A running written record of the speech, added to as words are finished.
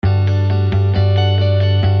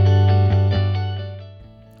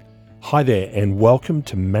Hi there, and welcome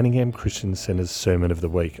to Manningham Christian Centre's Sermon of the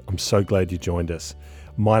Week. I'm so glad you joined us.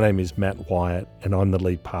 My name is Matt Wyatt, and I'm the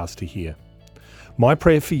lead pastor here. My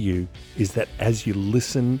prayer for you is that as you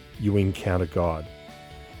listen, you encounter God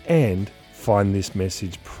and find this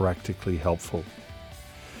message practically helpful.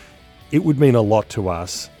 It would mean a lot to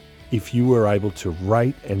us if you were able to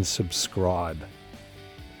rate and subscribe.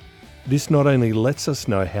 This not only lets us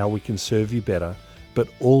know how we can serve you better, but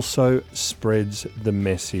also spreads the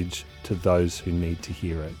message to those who need to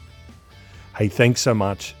hear it. Hey, thanks so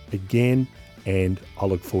much again, and I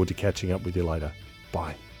look forward to catching up with you later.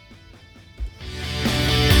 Bye.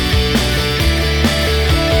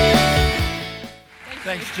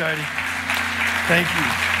 Thanks, Jody. Thank you.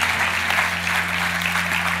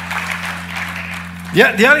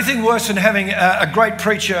 Yeah, the only thing worse than having a great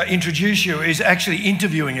preacher introduce you is actually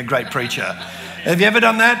interviewing a great preacher. Have you ever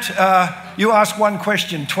done that? You ask one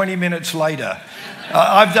question 20 minutes later.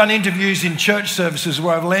 I've done interviews in church services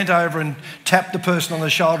where I've leant over and tapped the person on the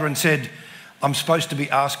shoulder and said, I'm supposed to be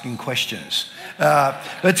asking questions.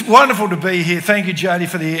 It's wonderful to be here. Thank you, Jody,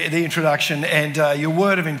 for the introduction and your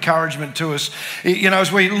word of encouragement to us. You know,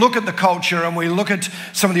 as we look at the culture and we look at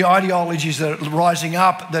some of the ideologies that are rising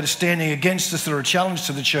up, that are standing against us, that are a challenge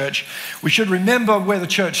to the church, we should remember where the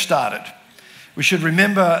church started. We should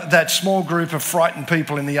remember that small group of frightened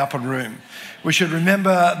people in the upper room. We should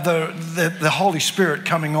remember the Holy Spirit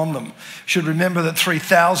coming on them. We should remember that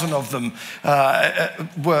 3,000 of them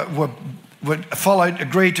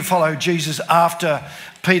agreed to follow Jesus after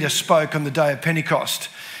Peter spoke on the day of Pentecost.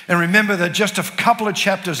 And remember that just a couple of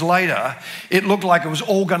chapters later, it looked like it was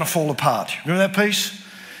all going to fall apart. Remember that piece?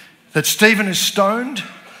 That Stephen is stoned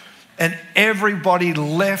and everybody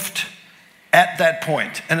left at that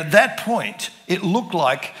point. And at that point, it looked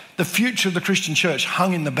like the future of the Christian church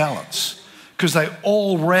hung in the balance because they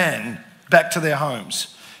all ran back to their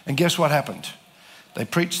homes. And guess what happened? They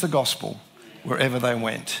preached the gospel wherever they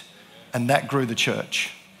went, and that grew the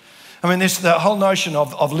church. I mean, the whole notion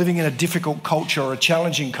of living in a difficult culture or a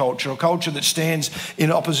challenging culture, a culture that stands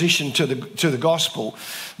in opposition to the gospel.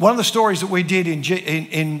 One of the stories that we did in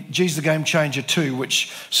Jesus the Game Changer 2,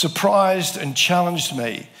 which surprised and challenged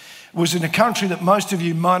me, was in a country that most of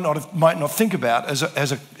you might not think about as a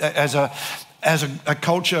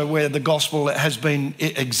culture where the gospel has been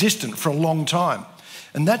existent for a long time.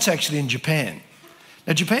 And that's actually in Japan.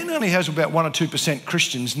 Now, Japan only has about 1 or 2%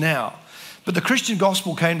 Christians now, but the Christian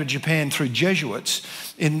gospel came to Japan through Jesuits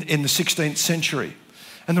in the 16th century.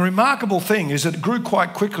 And the remarkable thing is that it grew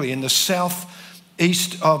quite quickly in the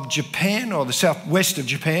southeast of Japan, or the southwest of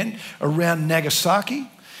Japan, around Nagasaki.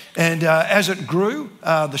 And as it grew,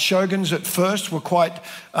 the shoguns at first were quite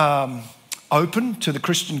open to the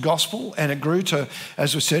Christian gospel, and it grew to,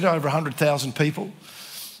 as we said, over 100,000 people.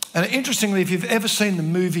 And interestingly, if you've ever seen the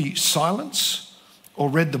movie Silence or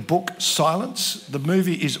read the book Silence, the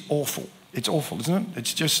movie is awful. It's awful, isn't it?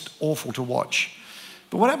 It's just awful to watch.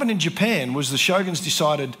 But what happened in Japan was the shoguns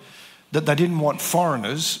decided that they didn't want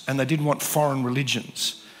foreigners and they didn't want foreign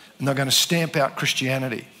religions, and they're going to stamp out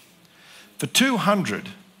Christianity. For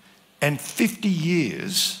 250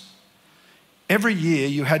 years, every year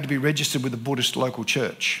you had to be registered with the Buddhist local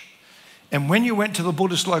church. And when you went to the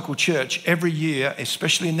Buddhist local church every year,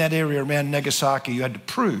 especially in that area around Nagasaki, you had to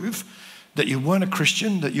prove that you weren't a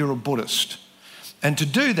Christian, that you're a Buddhist. And to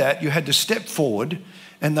do that, you had to step forward,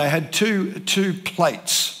 and they had two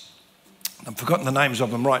plates. I've forgotten the names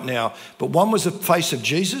of them right now, but one was the face of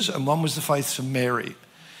Jesus and one was the face of Mary.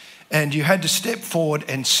 And you had to step forward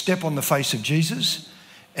and step on the face of Jesus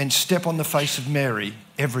and step on the face of Mary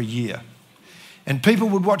every year. And people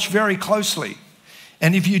would watch very closely.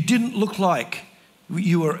 And if you didn't look like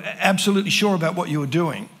you were absolutely sure about what you were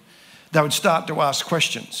doing, they would start to ask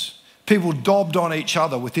questions. People dobbed on each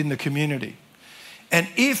other within the community. And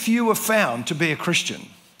if you were found to be a Christian,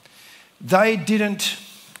 they didn't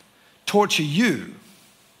torture you.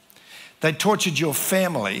 They tortured your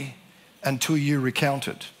family until you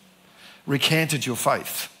recanted your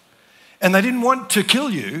faith. And they didn't want to kill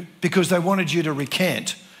you because they wanted you to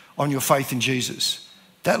recant on your faith in Jesus.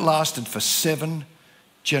 That lasted for 7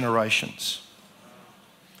 generations.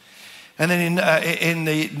 And then in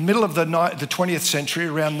the middle of the 20th century,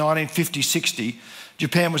 around 1950-60,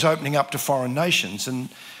 Japan was opening up to foreign nations, and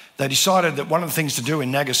they decided that one of the things to do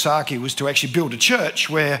in Nagasaki was to actually build a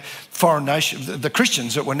church where foreign nations, the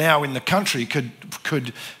Christians that were now in the country,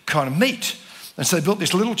 could kind of meet. And so they built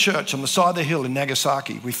this little church on the side of the hill in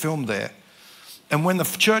Nagasaki. We filmed there. And when the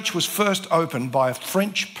church was first opened by a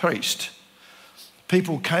French priest,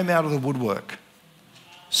 people came out of the woodwork.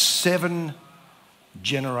 7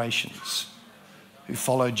 generations who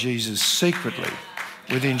followed Jesus secretly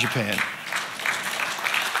within Japan.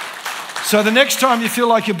 So the next time you feel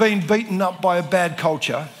like you're being beaten up by a bad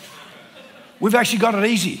culture, we've actually got it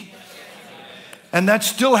easy. And that's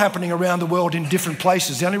still happening around the world in different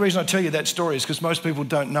places. The only reason I tell you that story is because most people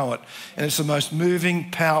don't know it. And it's the most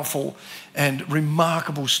moving, powerful, and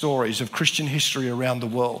remarkable stories of Christian history around the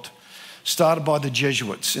world, started by the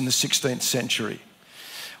Jesuits in the 16th century.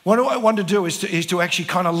 What I want to do is to actually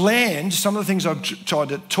kind of land some of the things I've tried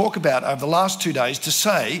to talk about over the last 2 days to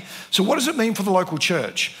say, so what does it mean for the local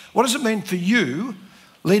church? What does it mean for you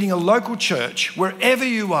leading a local church, wherever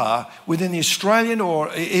you are, within the Australian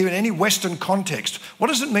or even any Western context? What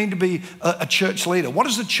does it mean to be a church leader? What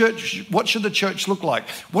should the church look like?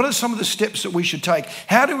 What are some of the steps that we should take?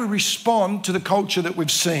 How do we respond to the culture that we've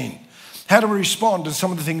seen? How do we respond to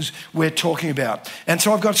some of the things we're talking about? And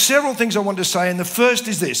so I've got several things I want to say, and the first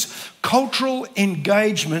is this: cultural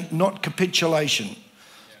engagement, not capitulation.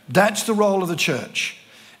 That's the role of the church.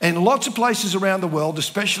 And lots of places around the world,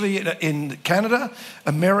 especially in Canada,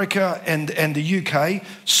 America, and the UK,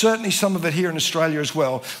 certainly some of it here in Australia as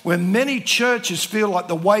well, where many churches feel like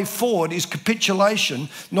the way forward is capitulation,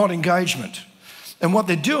 not engagement. And what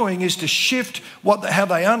they're doing is to shift how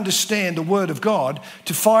they understand the Word of God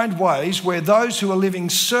to find ways where those who are living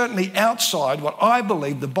certainly outside what I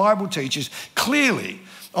believe the Bible teaches clearly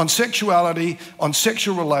on sexuality, on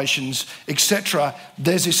sexual relations, etc.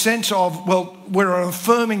 There's a sense of, well, we're an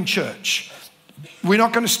affirming church. We're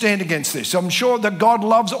not going to stand against this. I'm sure that God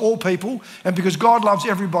loves all people, and because God loves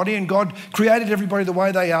everybody and God created everybody the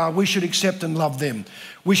way they are, we should accept and love them.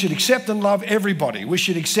 We should accept and love everybody. We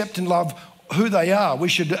should accept and love who they are. We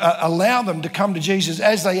should allow them to come to Jesus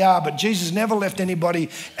as they are, but Jesus never left anybody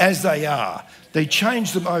as they are. They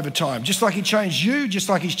changed them over time, just like he changed you, just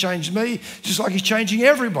like he's changed me, just like he's changing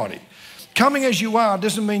everybody. Coming as you are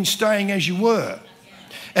doesn't mean staying as you were.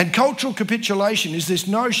 And cultural capitulation is this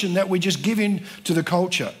notion that we just give in to the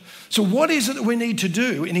culture. So what is it that we need to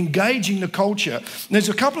do in engaging the culture? And there's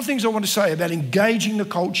a couple of things I want to say about engaging the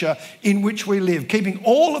culture in which we live, keeping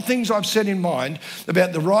all the things I've said in mind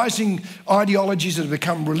about the rising ideologies that have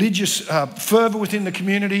become religious fervour within the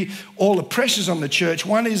community, all the pressures on the church.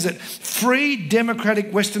 One is that free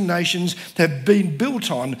democratic Western nations have been built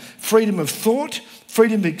on freedom of thought,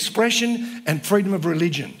 freedom of expression, and freedom of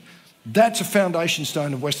religion. That's a foundation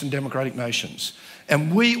stone of Western democratic nations.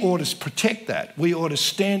 And we ought to protect that. We ought to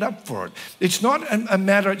stand up for it. It's not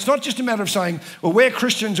just a matter of saying, well, we're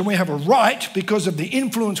Christians and we have a right because of the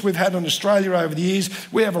influence we've had on Australia over the years.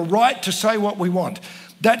 We have a right to say what we want.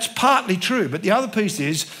 That's partly true. But the other piece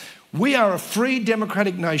is we are a free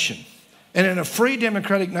democratic nation. And in a free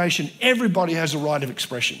democratic nation, everybody has a right of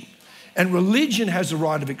expression. And religion has a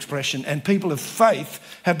right of expression, and people of faith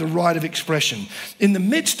have the right of expression. In the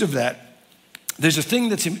midst of that, there's a thing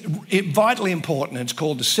that's vitally important, and it's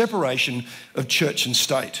called the separation of church and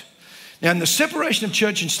state. Now, in the separation of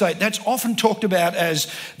church and state, that's often talked about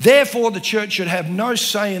as, therefore the church should have no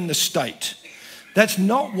say in the state. That's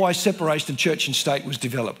not why separation of church and state was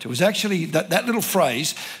developed. It was actually, that little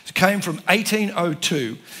phrase came from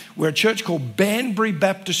 1802, where a church called Banbury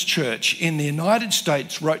Baptist Church in the United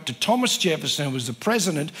States wrote to Thomas Jefferson, who was the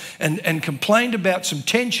president, and complained about some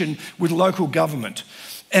tension with local government.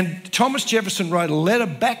 And Thomas Jefferson wrote a letter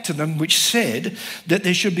back to them which said that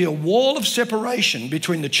there should be a wall of separation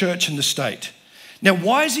between the church and the state. Now,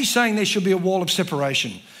 why is he saying there should be a wall of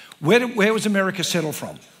separation? Where was America settled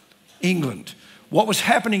from? England. What was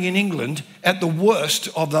happening in England at the worst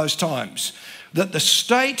of those times? That the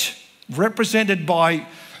state, represented by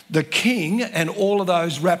the king and all of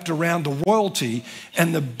those wrapped around the royalty,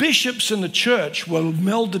 and the bishops and the church were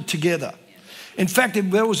melded together. In fact,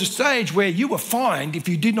 there was a stage where you were fined if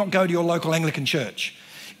you did not go to your local Anglican church.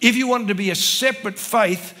 If you wanted to be a separate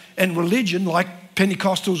faith and religion like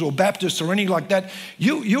Pentecostals or Baptists or anything like that,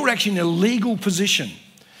 you were actually in a legal position.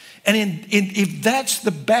 And if that's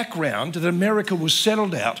the background that America was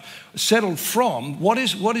settled from, what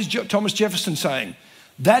is Thomas Jefferson saying?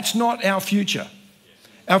 That's not our future.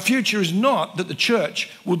 Our future is not that the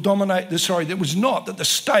church will that was not that the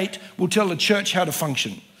state will tell the church how to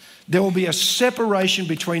function. There will be a separation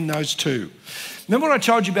between those two. Remember what I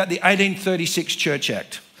told you about the 1836 Church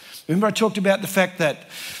Act? Remember I talked about the fact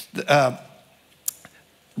that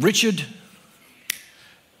Richard,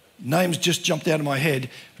 names just jumped out of my head,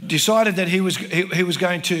 decided that he was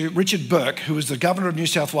going to, Richard Burke, who was the governor of New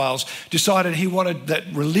South Wales, decided he wanted that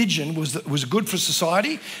religion was good for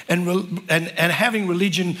society, and having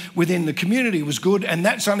religion within the community was good, and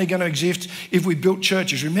that's only going to exist if we built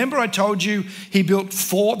churches. Remember I told you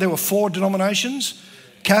there were four denominations: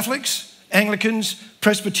 Catholics, Anglicans,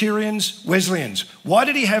 Presbyterians, Wesleyans. Why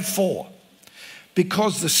did he have four?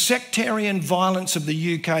 because the sectarian violence of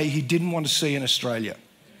the UK he didn't want to see in Australia.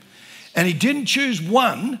 And he didn't choose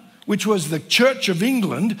one, which was the Church of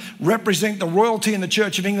England, represent the royalty in the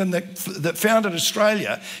Church of England that founded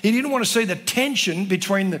Australia. He didn't want to see the tension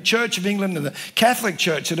between the Church of England and the Catholic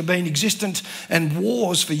Church that had been existent and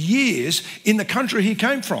wars for years in the country he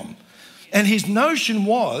came from. And his notion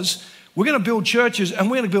was, we're going to build churches and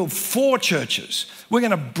we're going to build 4 churches. We're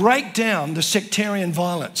going to break down the sectarian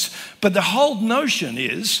violence. But the whole notion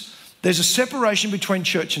is there's a separation between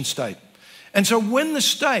church and state. And so when the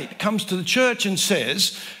state comes to the church and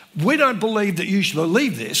says, we don't believe that you should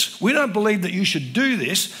believe this, we don't believe that you should do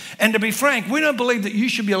this, and to be frank, we don't believe that you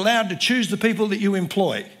should be allowed to choose the people that you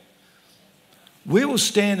employ, we will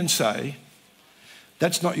stand and say,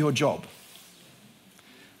 that's not your job.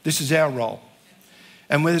 This is our role.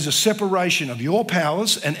 And where there's a separation of your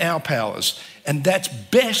powers and our powers, and that's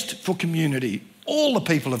best for community, all the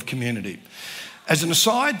people of community. As an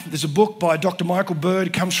aside, there's a book by Dr. Michael Bird.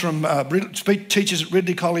 It comes from teachers at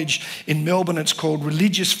Ridley College in Melbourne. It's called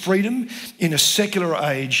Religious Freedom in a Secular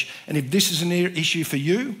Age. And if this is an issue for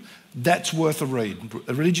you, that's worth a read.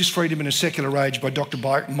 Religious Freedom in a Secular Age by Dr.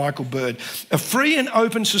 Michael Bird. A free and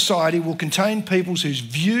open society will contain peoples whose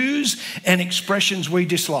views and expressions we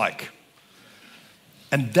dislike.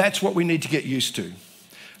 And that's what we need to get used to.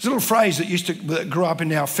 There's a little phrase that grew up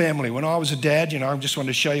in our family. When I was a dad, I just wanted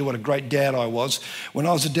to show you what a great dad I was. When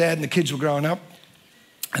I was a dad and the kids were growing up,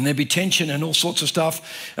 and there'd be tension and all sorts of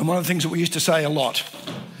stuff, and one of the things that we used to say a lot,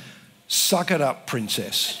 suck it up,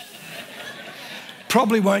 princess.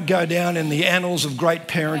 Probably won't go down in the annals of great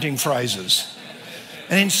parenting phrases.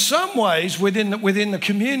 And in some ways, within the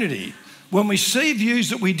community, when we see views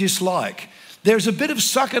that we dislike, there's a bit of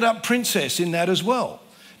suck it up, princess in that as well.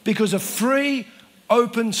 Because a free,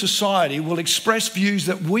 open society will express views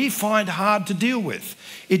that we find hard to deal with.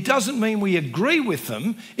 It doesn't mean we agree with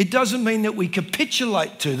them. It doesn't mean that we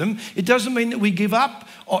capitulate to them. It doesn't mean that we give up.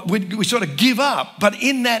 We sort of give up. But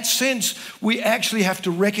in that sense, we actually have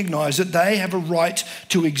to recognize that they have a right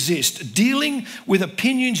to exist. Dealing with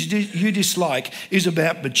opinions you dislike is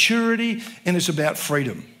about maturity and it's about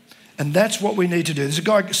freedom. And that's what we need to do. There's a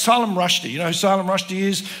guy, Salman Rushdie. You know who Salman Rushdie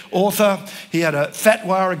is? Author. He had a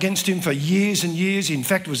fatwa against him for years and years. He, in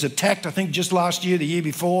fact, was attacked, I think, just last year, the year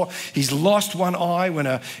before. He's lost one eye when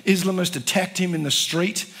an Islamist attacked him in the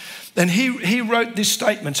street. And he wrote this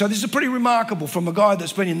statement. So this is pretty remarkable from a guy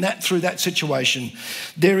that's been through that situation.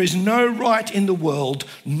 There is no right in the world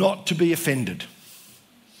not to be offended.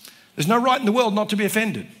 There's no right in the world not to be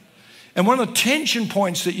offended. And one of the tension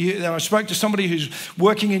points that I spoke to somebody who's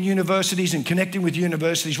working in universities and connecting with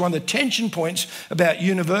universities, one of the tension points about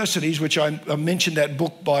universities, which I mentioned that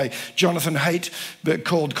book by Jonathan Haidt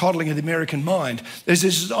called Coddling of the American Mind, is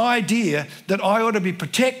this idea that I ought to be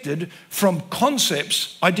protected from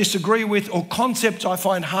concepts I disagree with or concepts I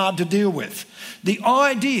find hard to deal with. The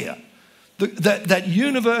idea that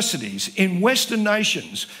universities in Western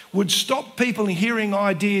nations would stop people hearing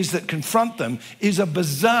ideas that confront them is a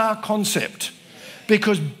bizarre concept.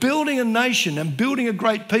 Because building a nation and building a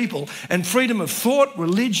great people and freedom of thought,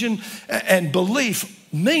 religion and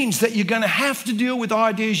belief means that you're going to have to deal with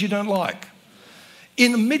ideas you don't like.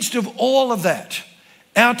 In the midst of all of that,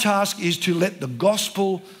 our task is to let the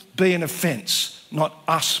gospel be an offence, not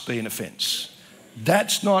us be an offence.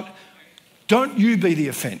 Don't you be the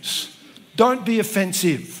offence. Don't be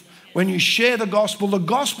offensive. When you share the gospel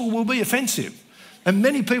will be offensive. And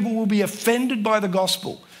many people will be offended by the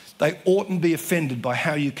gospel. They oughtn't be offended by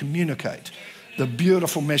how you communicate the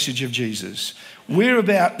beautiful message of Jesus. We're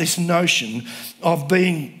about this notion of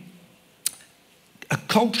being a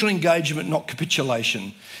cultural engagement, not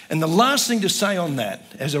capitulation. And the last thing to say on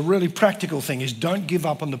that, as a really practical thing, is don't give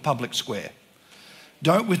up on the public square.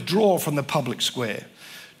 Don't withdraw from the public square.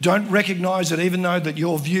 Don't recognise that even though that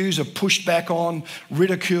your views are pushed back on,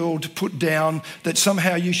 ridiculed, put down, that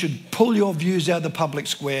somehow you should pull your views out of the public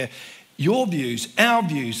square. Your views, our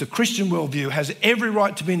views, the Christian worldview has every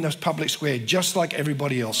right to be in the public square just like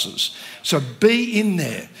everybody else's. So be in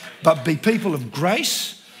there, but be people of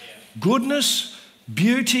grace, goodness,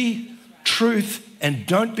 beauty, truth, and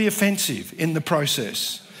don't be offensive in the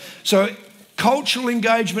process. So cultural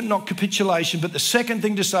engagement, not capitulation. But the second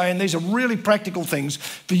thing to say, and these are really practical things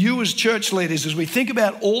for you as church leaders, as we think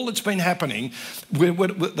about all that's been happening,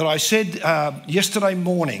 that I said yesterday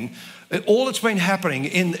morning, all that's been happening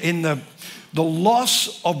in the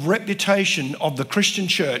loss of reputation of the Christian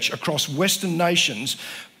church across Western nations,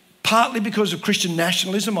 partly because of Christian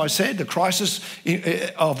nationalism, I said, the crisis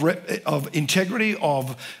of integrity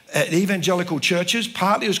of evangelical churches,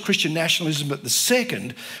 partly was Christian nationalism, but the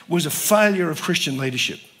second was a failure of Christian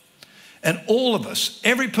leadership. And all of us,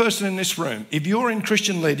 every person in this room, if you're in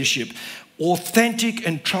Christian leadership, authentic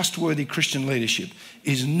and trustworthy Christian leadership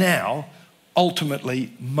is now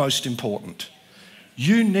ultimately most important.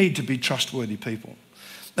 You need to be trustworthy people.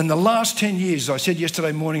 In the last 10 years, as I said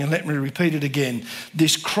yesterday morning, and let me repeat it again,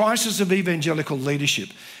 this crisis of evangelical leadership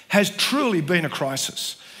has truly been a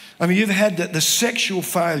crisis. I mean, you've had the sexual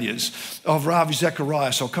failures of Ravi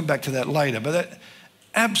Zacharias. I'll come back to that later, but that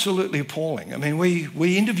absolutely appalling. I mean,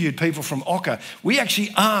 we interviewed people from Oka. We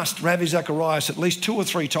actually asked Ravi Zacharias at least 2 or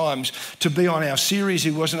 3 times to be on our series.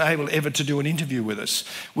 He wasn't able ever to do an interview with us.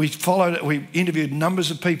 We interviewed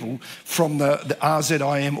numbers of people from the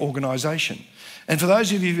RZIM organisation. And for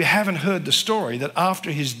those of you who haven't heard the story, that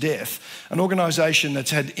after his death, an organisation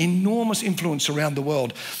that's had enormous influence around the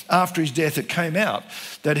world, after his death it came out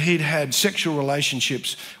that he'd had sexual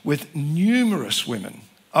relationships with numerous women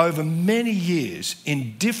over many years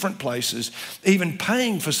in different places, even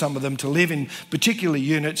paying for some of them to live in particular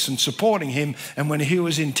units and supporting him. And when he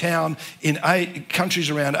was in town in countries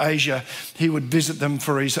around Asia, he would visit them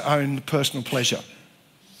for his own personal pleasure.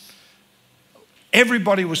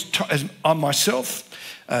 Everybody was, on myself,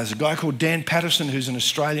 there's a guy called Dan Patterson who's an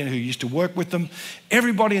Australian who used to work with them.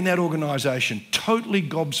 Everybody in that organisation totally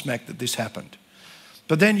gobsmacked that this happened.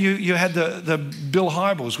 But then you had the Bill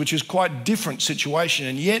Hybels, which is quite a different situation,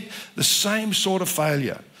 and yet the same sort of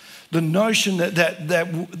failure. The notion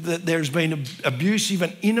that there's been abusive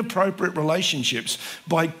and inappropriate relationships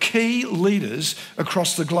by key leaders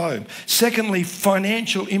across the globe. Secondly,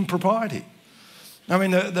 financial impropriety. I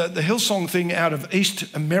mean, the Hillsong thing out of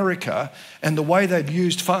East America and the way they've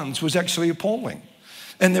used funds was actually appalling.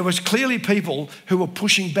 And there was clearly people who were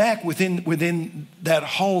pushing back within that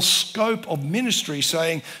whole scope of ministry,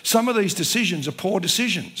 saying some of these decisions are poor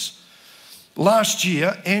decisions. Last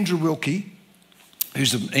year, Andrew Wilkie,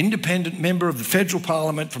 who's an independent member of the federal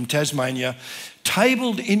parliament from Tasmania,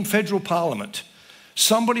 tabled in federal parliament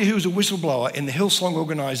somebody who was a whistleblower in the Hillsong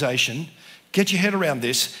organisation, get your head around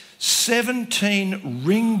this, 17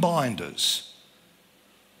 ring binders.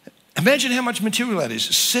 Imagine how much material that is.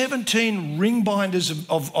 17 ring binders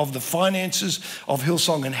of the finances of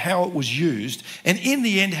Hillsong and how it was used, and in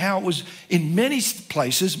the end how it was in many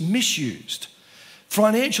places misused.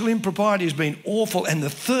 Financial impropriety has been awful, and the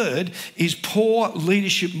third is poor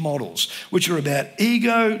leadership models, which are about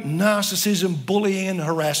ego, narcissism, bullying and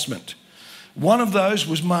harassment. One of those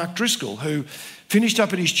was Mark Driscoll, who finished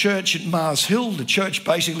up at his church at Mars Hill. The church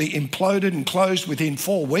basically imploded and closed within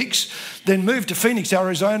 4 weeks, then moved to Phoenix,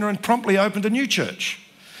 Arizona, and promptly opened a new church.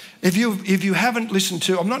 If you haven't listened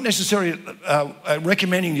to, I'm not necessarily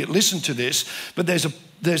recommending you listen to this, but there's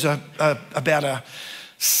about a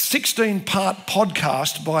 16-part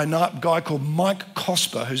podcast by a guy called Mike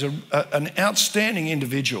Cosper, who's an outstanding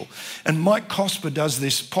individual. And Mike Cosper does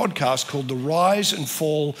this podcast called The Rise and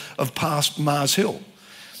Fall of Mars Hill.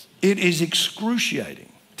 It is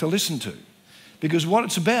excruciating to listen to because what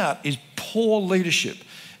it's about is poor leadership.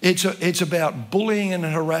 It's about bullying and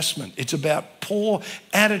harassment. It's about poor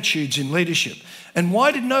attitudes in leadership. And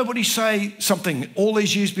why did nobody say something all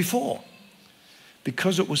these years before?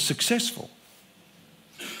 Because it was successful.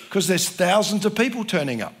 Because there's thousands of people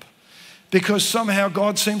turning up. Because somehow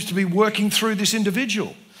God seems to be working through this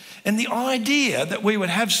individual. And the idea that we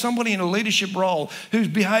would have somebody in a leadership role who's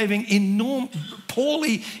behaving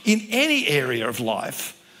poorly in any area of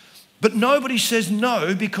life, but nobody says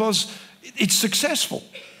no because it's successful.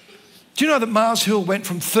 Do you know that Mars Hill went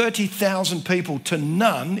from 30,000 people to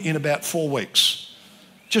none in about 4 weeks?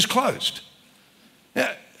 Just closed.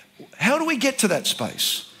 Now, how do we get to that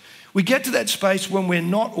space? We get to that space when we're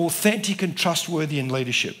not authentic and trustworthy in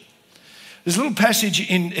leadership. There's a little passage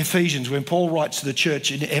in Ephesians when Paul writes to the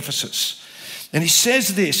church in Ephesus. And he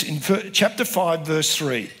says this in chapter 5, verse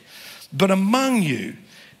 3. But among you,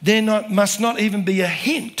 there must not even be a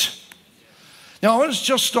hint. Now, I want to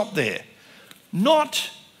just stop there. Not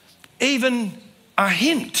even a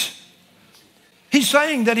hint. He's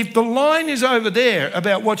saying that if the line is over there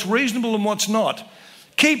about what's reasonable and what's not,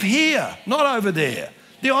 keep here, not over there.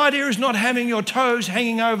 The idea is not having your toes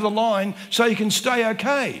hanging over the line so you can stay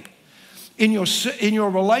okay. In your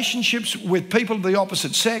relationships with people of the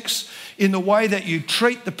opposite sex, in the way that you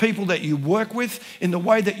treat the people that you work with, in the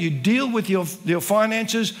way that you deal with your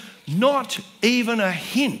finances, not even a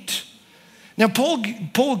hint. Now,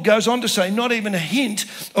 Paul goes on to say not even a hint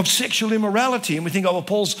of sexual immorality. And we think, oh, well,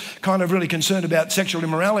 Paul's kind of really concerned about sexual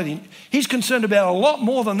immorality. He's concerned about a lot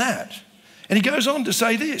more than that. And he goes on to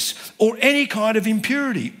say this, or any kind of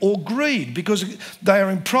impurity or greed, because they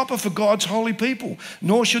are improper for God's holy people.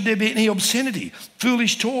 Nor should there be any obscenity,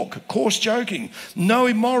 foolish talk, coarse joking, no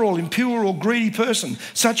immoral, impure or greedy person.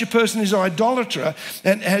 Such a person is an idolater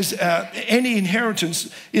and has any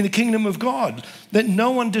inheritance in the kingdom of God. Let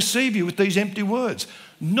no one deceive you with these empty words.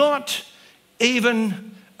 Not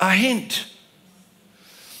even a hint.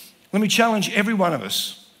 Let me challenge every one of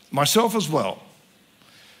us, myself as well.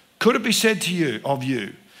 Could it be said to you, of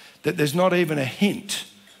you, that there's not even a hint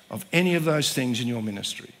of any of those things in your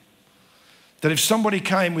ministry? That if somebody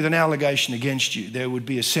came with an allegation against you, there would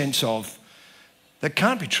be a sense of, that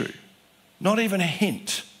can't be true. Not even a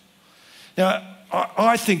hint. Now,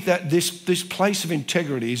 I think that this place of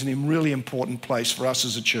integrity is a really important place for us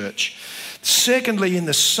as a church. Secondly, in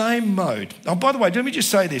the same mode, oh, by the way, let me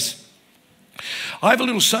just say this. I have a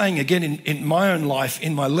little saying again in my own life,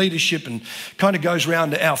 in my leadership, and kind of goes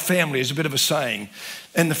around to our family as a bit of a saying.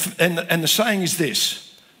 And the saying is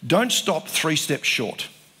this: don't stop 3 steps short.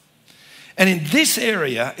 And in this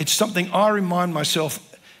area, it's something I remind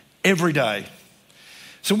myself every day.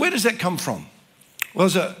 So where does that come from? Well,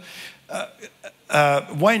 there's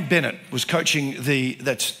Wayne Bennett was coaching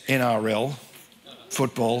that's NRL,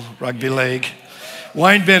 football, rugby league.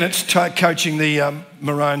 Wayne Bennett's coaching the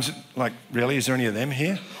Maroons. Like, really, is there any of them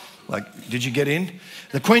here? Like, did you get in?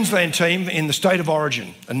 The Queensland team in the state of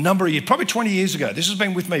origin, a number of years, probably 20 years ago. This has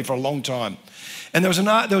been with me for a long time. And there was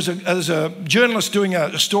a journalist doing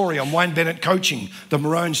a story on Wayne Bennett coaching the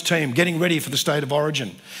Maroons team, getting ready for the state of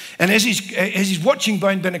origin. And as he's watching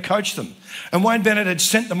Wayne Bennett coach them, and Wayne Bennett had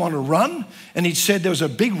sent them on a run, and he'd said there was a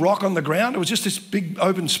big rock on the ground. It was just this big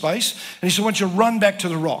open space. And he said, I want you to run back to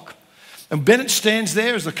the rock. And Bennett stands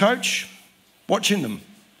there as the coach, watching them.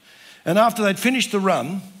 And after they'd finished the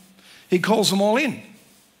run, he calls them all in.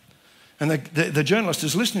 And the journalist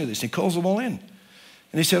is listening to this. He calls them all in.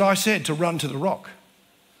 And he said, I said to run to the rock.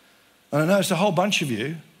 And I noticed a whole bunch of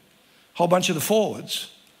you, a whole bunch of the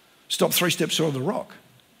forwards, stopped 3 steps short of the rock.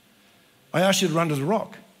 I asked you to run to the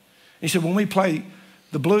rock. And he said, when we play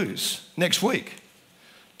the Blues next week,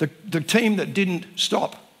 the team that didn't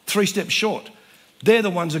stop 3 steps short, they're the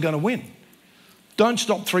ones that are going to win. Don't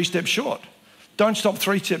stop 3 steps short. Don't stop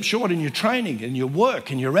 3 steps short in your training, in your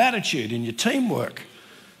work, in your attitude, in your teamwork.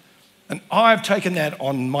 And I've taken that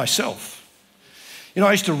on myself. You know,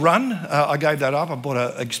 I used to run. I gave that up. I bought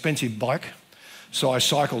an expensive bike, so I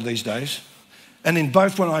cycle these days. And in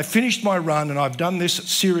both, when I finished my run, and I've done this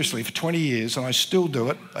seriously for 20 years, and I still do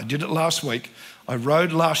it. I did it last week. I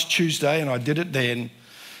rode last Tuesday, and I did it then.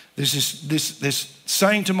 There's this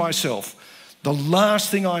saying to myself, the last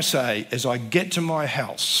thing I say as I get to my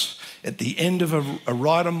house at the end of a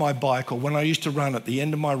ride on my bike, or when I used to run at the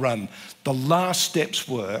end of my run, the last steps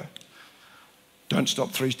were, don't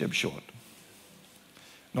stop 3 steps short.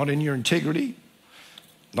 Not in your integrity,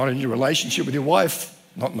 not in your relationship with your wife,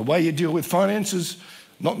 not in the way you deal with finances,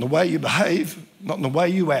 not in the way you behave, not in the way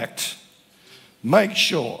you act. Make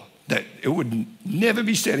sure that it would never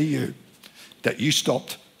be said of you that you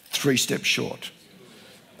stopped 3 steps short.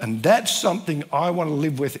 And that's something I want to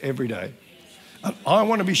live with every day. And I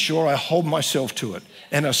want to be sure I hold myself to it.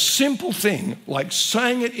 And a simple thing like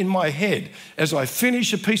saying it in my head as I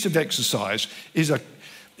finish a piece of exercise is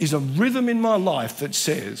a rhythm in my life that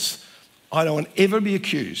says, I don't ever be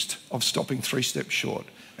accused of stopping 3 steps short.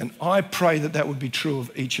 And I pray that that would be true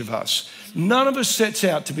of each of us. None of us sets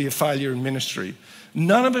out to be a failure in ministry.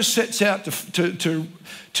 None of us sets out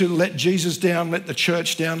to let Jesus down, let the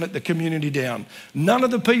church down, let the community down. None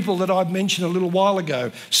of the people that I've mentioned a little while ago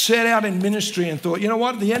set out in ministry and thought, you know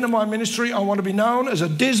what, at the end of my ministry, I want to be known as a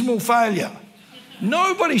dismal failure.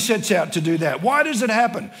 Nobody sets out to do that. Why does it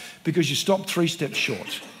happen? Because you stop 3 steps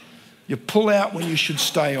short. You pull out when you should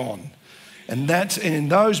stay on. And in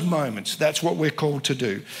those moments, that's what we're called to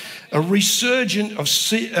do. A resurgence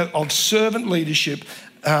of servant leadership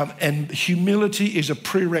and humility is a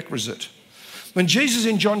prerequisite. When Jesus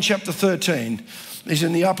in John chapter 13 is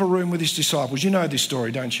in the upper room with his disciples, you know this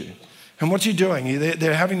story, don't you? And what's he doing?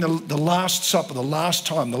 They're having the last supper, the last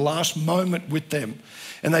time, the last moment with them.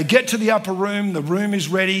 And they get to the upper room, the room is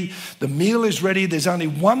ready, the meal is ready. There's only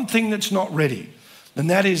one thing that's not ready, and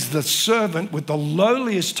that is the servant with the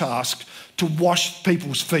lowliest task to wash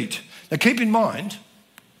people's feet. Now keep in mind,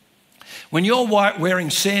 when you're wearing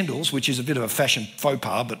sandals, which is a bit of a fashion faux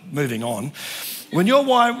pas, but moving on, when you're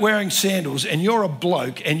wearing sandals and you're a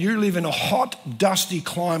bloke and you live in a hot, dusty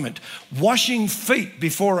climate, washing feet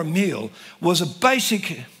before a meal was a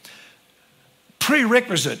basic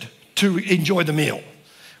prerequisite to enjoy the meal.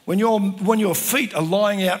 When your feet are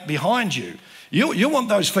lying out behind you, you want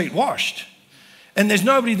those feet washed. And there's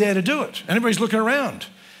nobody there to do it. And everybody's looking around.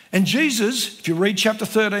 And Jesus, if you read chapter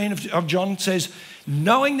 13 of John, says,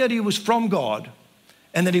 knowing that he was from God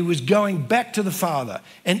and that he was going back to the Father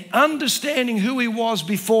and understanding who he was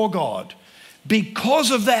before God,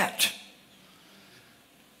 because of that,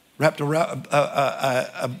 wrapped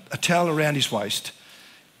a towel around his waist,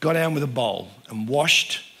 got down with a bowl and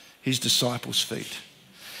washed his disciples' feet.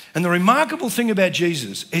 And the remarkable thing about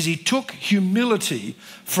Jesus is he took humility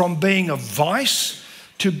from being a vice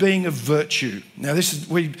to being a virtue. Now, this is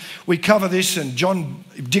we cover this, and John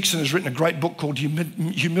Dixon has written a great book called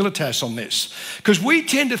Humilitas on this, because we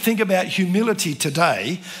tend to think about humility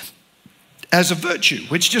today as a virtue.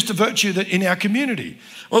 It's just a virtue that in our community.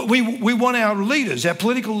 We want our leaders, our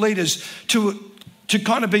political leaders, to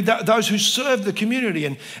kind of be those who serve the community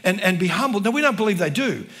and be humble. Now, we don't believe they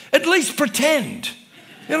do. At least pretend.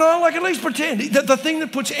 At least pretend. The thing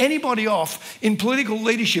that puts anybody off in political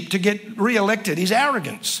leadership to get re-elected is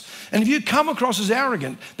arrogance. And if you come across as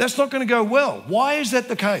arrogant, that's not going to go well. Why is that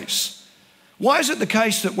the case? Why is it the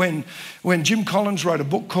case that when Jim Collins wrote a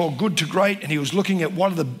book called Good to Great, and he was looking at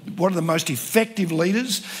what are the most effective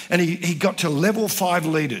leaders, and he got to level 5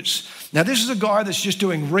 leaders. Now, this is a guy that's just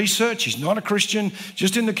doing research. He's not a Christian,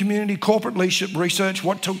 just in the community, corporate leadership research,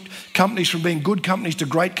 what took companies from being good companies to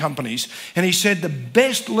great companies. And he said the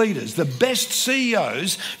best leaders, the best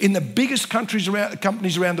CEOs in the biggest companies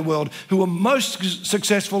around the world who were most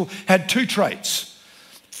successful had 2 traits: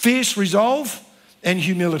 fierce resolve and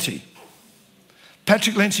humility.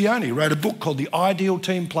 Patrick Lencioni wrote a book called The Ideal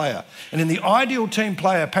Team Player. And in The Ideal Team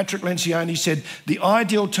Player, Patrick Lencioni said the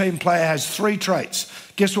ideal team player has 3 traits.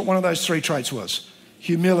 Guess what one of those 3 traits was?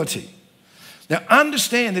 Humility. Now,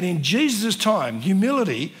 understand that in Jesus' time,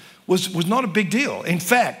 humility was not a big deal. In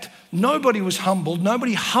fact, nobody was humbled.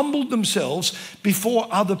 Nobody humbled themselves before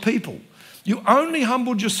other people. You only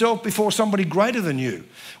humbled yourself before somebody greater than you.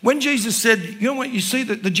 When Jesus said, you know what, you see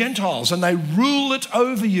the Gentiles and they rule it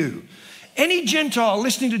over you. Any Gentile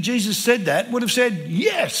listening to Jesus said that would have said,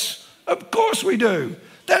 yes, of course we do.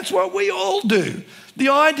 That's what we all do. The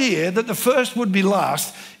idea that the first would be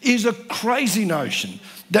last is a crazy notion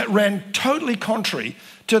that ran totally contrary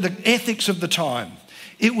to the ethics of the time.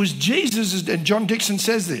 It was Jesus, and John Dixon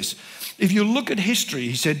says this, if you look at history,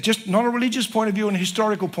 he said, just not a religious point of view and a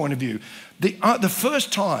historical point of view, the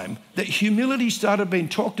first time that humility started being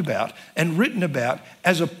talked about and written about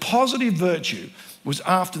as a positive virtue was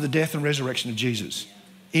after the death and resurrection of Jesus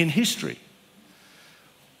in history.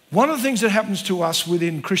 One of the things that happens to us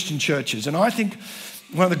within Christian churches, and I think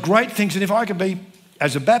one of the great things, and if I could be,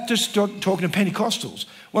 as a Baptist talking to Pentecostals,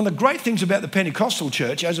 one of the great things about the Pentecostal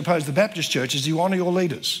church as opposed to the Baptist church is you honour your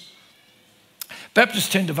leaders. Baptists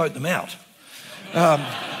tend to vote them out. But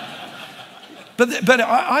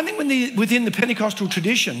I think within the Pentecostal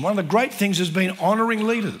tradition, one of the great things has been honouring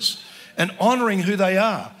leaders and honouring who they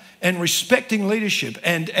are, and respecting leadership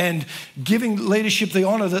and giving leadership the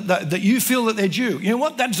honour that you feel that they're due. You know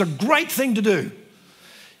what? That's a great thing to do.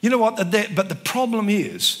 You know what? But the problem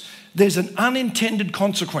is there's an unintended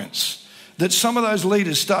consequence that some of those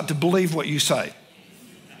leaders start to believe what you say.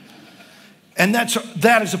 And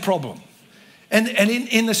that is a problem. And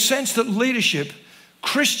in the sense that leadership,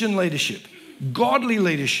 Christian leadership, godly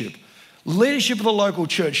leadership of the local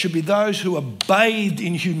church should be those who are bathed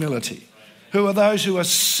in humility, who are those who are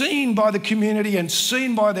seen by the community and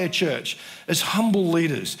seen by their church as humble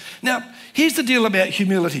leaders. Now, here's the deal about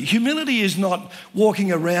humility. Humility is not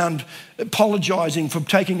walking around apologising for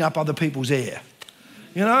taking up other people's air.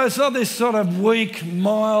 It's not this sort of weak,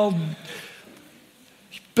 mild...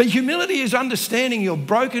 But humility is understanding your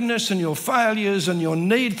brokenness and your failures and your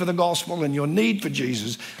need for the gospel and your need for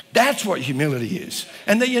Jesus. That's what humility is.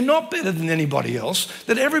 And that you're not better than anybody else,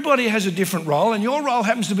 that everybody has a different role and your role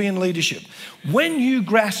happens to be in leadership. When you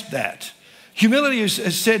grasp that, humility is,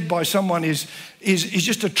 as said by someone, is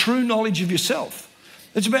just a true knowledge of yourself.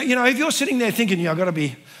 It's about, if you're sitting there thinking, I've got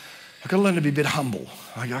to learn to be a bit humble.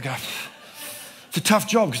 It's a tough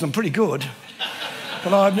job because I'm pretty good,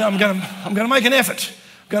 but I'm going to make an effort.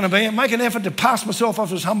 Going to make an effort to pass myself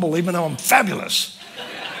off as humble even though I'm fabulous.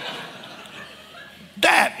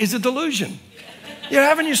 That is a delusion. You're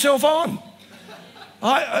having yourself on.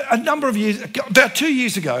 About 2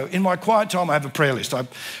 years ago, in my quiet time, I have a prayer list.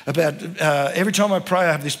 Every time I pray,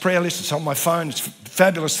 I have this prayer list. It's on my phone. It's a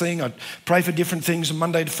fabulous thing. I pray for different things from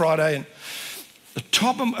Monday to Friday. And the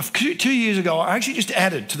top of 2 years ago, I actually just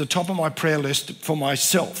added to the top of my prayer list for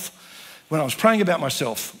myself, when I was praying about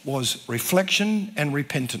myself, was reflection and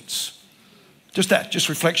repentance. Just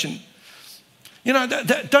reflection.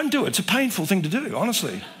 Don't do it. It's a painful thing to do,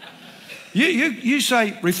 honestly. You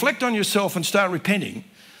say, reflect on yourself and start repenting.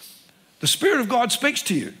 The Spirit of God speaks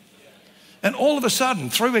to you. And all of a sudden,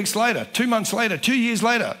 3 weeks later, 2 months later, 2 years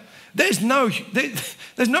later, there's no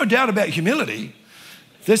doubt about humility.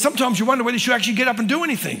 There's sometimes you wonder whether you should actually get up and do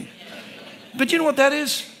anything. But you know what that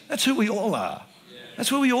is? That's who we all are.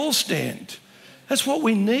 That's where we all stand. That's what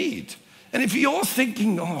we need. And if you're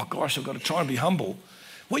thinking, oh gosh, I've got to try and be humble,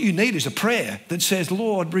 what you need is a prayer that says,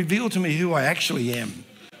 Lord, reveal to me who I actually am.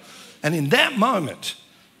 And in that moment,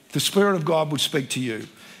 the Spirit of God would speak to you.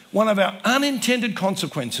 One of our unintended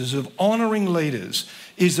consequences of honouring leaders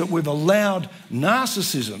is that we've allowed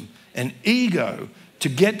narcissism and ego to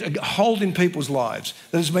get a hold in people's lives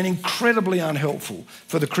that has been incredibly unhelpful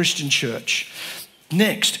for the Christian church.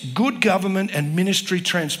 Next, good government and ministry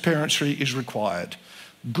transparency is required.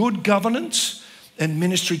 Good governance and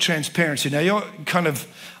ministry transparency. Now, you're kind of,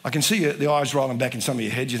 I can see the eyes rolling back in some of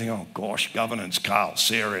your heads. You think, oh gosh, governance, Karl,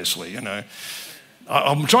 seriously, you know.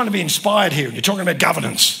 I'm trying to be inspired here, and you're talking about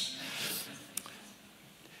governance.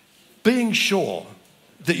 Being sure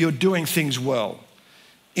that you're doing things well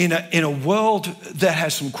in a world that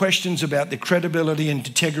has some questions about the credibility and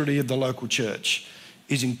integrity of the local church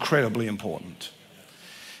is incredibly important.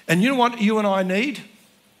 And you know what you and I need?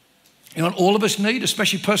 You know what all of us need,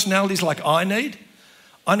 especially personalities like I need?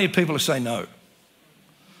 I need people to say no.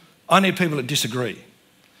 I need people to disagree.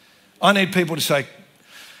 I need people to say,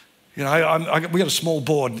 you know, we got a small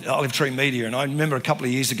board, Olive Tree Media, and I remember a couple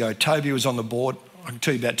of years ago, Toby was on the board. I can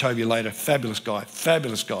tell you about Toby later. Fabulous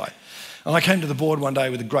guy. And I came to the board one day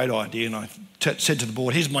with a great idea, and I said to the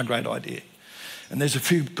board, here's my great idea. And there's a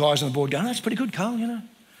few guys on the board going, oh, that's pretty good, Karl, you know.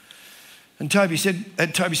 And Toby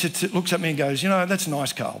looks at me and goes, you know, that's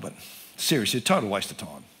nice, Karl, but seriously, a total waste of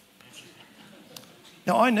time.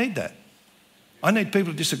 Now, I need that. I need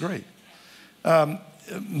people to disagree.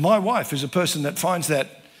 My wife is a person that finds that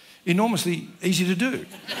enormously easy to do.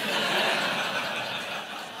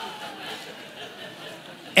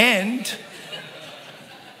 And,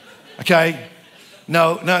 okay,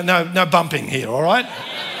 no bumping here, all right?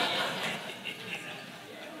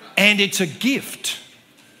 And it's a gift.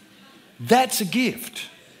 That's a gift.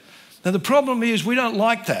 Now, the problem is we don't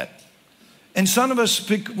like that. And some of us,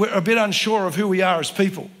 we're a bit unsure of who we are as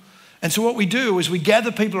people. And so what we do is we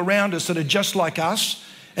gather people around us that are just like us,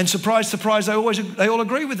 and surprise, surprise, they all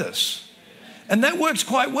agree with us. And that works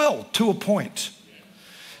quite well to a point.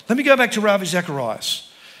 Let me go back to Ravi Zacharias.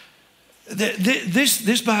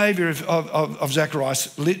 This behaviour of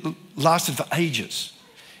Zacharias lasted for ages.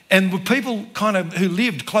 And with people kind of who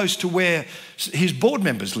lived close to where his board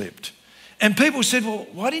members lived. And people said, well,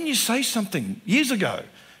 why didn't you say something years ago?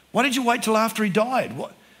 Why did you wait till after he died?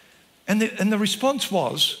 And the response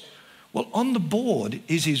was, well, on the board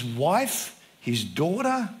is his wife, his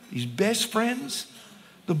daughter, his best friends.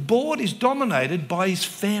 The board is dominated by his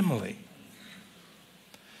family.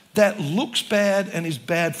 That looks bad and is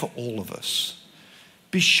bad for all of us.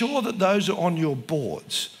 Be sure that those who are on your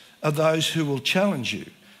boards are those who will challenge you,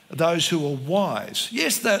 those who are wise.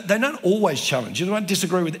 Yes, they don't always challenge you. They won't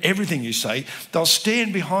disagree with everything you say. They'll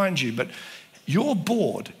stand behind you. But your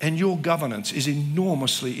board and your governance is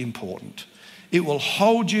enormously important. It will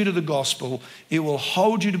hold you to the gospel. It will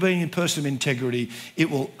hold you to being a person of integrity. It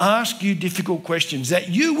will ask you difficult questions that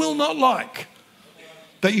you will not like.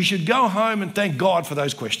 But you should go home and thank God for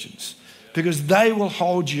those questions, because they will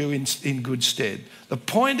hold you in good stead. The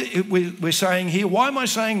point we're saying here, why am I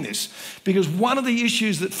saying this? Because one of the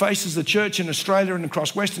issues that faces the church in Australia and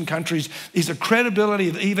across Western countries is the credibility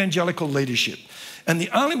of evangelical leadership. And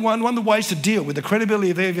the only one of the ways to deal with the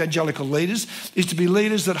credibility of evangelical leaders is to be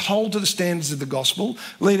leaders that hold to the standards of the gospel,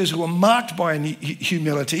 leaders who are marked by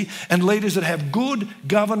humility, and leaders that have good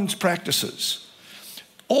governance practices.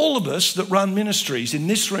 All of us that run ministries in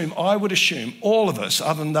this room, I would assume, all of us,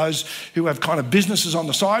 other than those who have kind of businesses on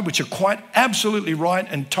the side, which are quite absolutely right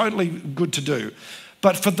and totally good to do.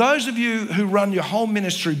 But for those of you who run your whole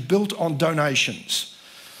ministry built on donations,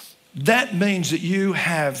 that means that you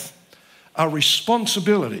have a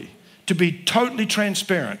responsibility to be totally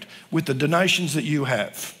transparent with the donations that you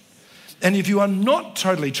have. And if you are not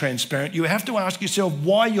totally transparent, you have to ask yourself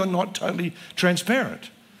why you're not totally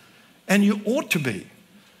transparent. And you ought to be.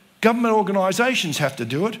 Government organisations have to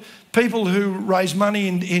do it. People who raise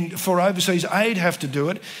money for overseas aid have to do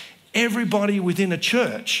it. Everybody within a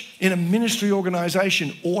church, in a ministry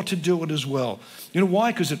organisation, ought to do it as well. You know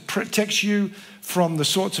why? Because it protects you from the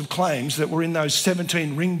sorts of claims that were in those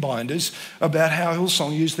 17 ring binders about how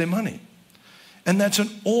Hillsong used their money. And that's an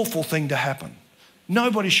awful thing to happen.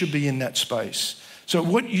 Nobody should be in that space. So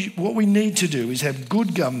what we need to do is have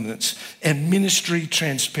good governance and ministry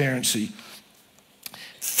transparency.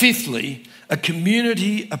 Fifthly, a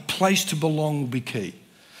community, a place to belong will be key.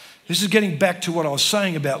 This is getting back to what I was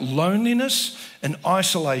saying about loneliness and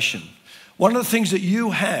isolation. One of the things that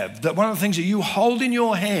you have, one of the things that you hold in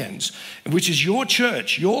your hands, which is your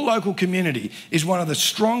church, your local community, is one of the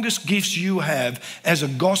strongest gifts you have as a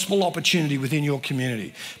gospel opportunity within your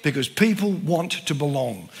community, because people want to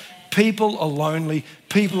belong. People are lonely,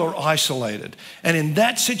 people are isolated. And in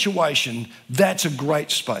that situation, that's a great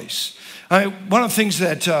space. One of the things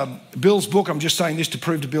that Bill's book, I'm just saying this to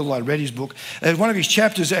prove to Bill that I read his book, one of his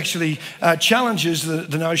chapters actually challenges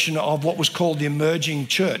the notion of what was called the emerging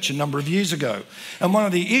church a number of years ago. And one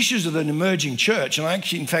of the issues of an emerging church,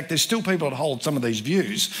 and in fact, there's still people that hold some of these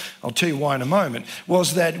views, I'll tell you why in a moment,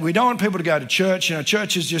 was that we don't want people to go to church.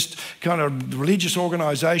 Church is just kind of religious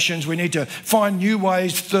organisations. We need to find new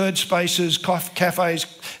ways, third spaces, cafes,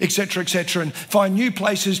 etc., and find new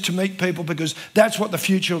places to meet people, because that's what the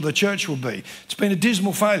future of the church will be. It's been a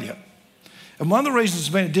dismal failure. And one of the reasons it's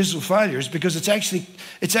been a dismal failure is because it's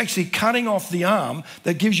actually cutting off the arm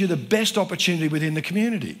that gives you the best opportunity within the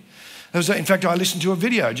community. In fact, I listened to a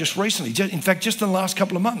video just recently, just in the last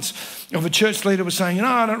couple of months, of a church leader was saying,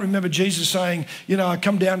 I don't remember Jesus saying, I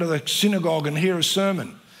come down to the synagogue and hear a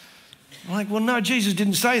sermon. I'm like, well, no, Jesus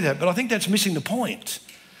didn't say that, but I think that's missing the point.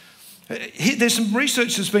 There's some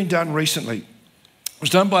research that's been done recently. It was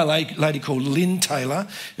done by a lady called Lynn Taylor,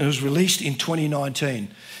 and it was released in 2019.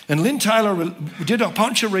 And Lynn Taylor did a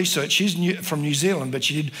bunch of research. She's from New Zealand, but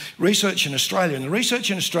she did research in Australia. And the research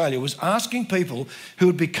in Australia was asking people who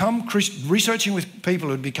had become researching with people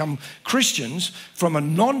who had become Christians from a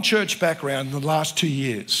non-church background in the last 2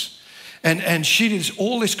 years. And she did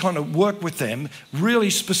all this kind of work with them, really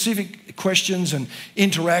specific questions and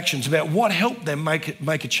interactions about what helped them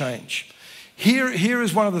make a change. Here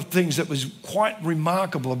is one of the things that was quite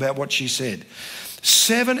remarkable about what she said.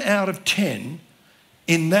 7 out of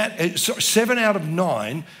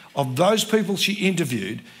 9 of those people she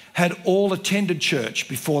interviewed had all attended church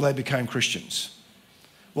before they became Christians.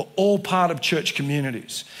 Were all part of church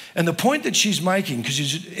communities. And the point that she's making, because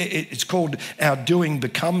it's called Our Doing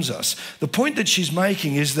Becomes Us, the point that she's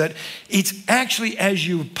making is that it's actually as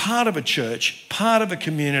you're part of a church, part of a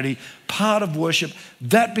community, part of worship,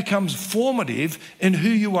 that becomes formative in who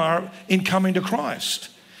you are in coming to Christ.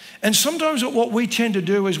 And sometimes what we tend to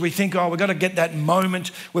do is we think, we've got to get that moment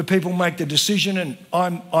where people make the decision and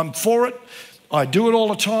I'm for it. I do it all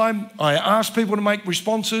the time. I ask people to make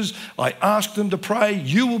responses. I ask them to pray.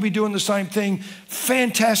 You will be doing the same thing.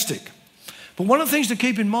 Fantastic. But one of the things to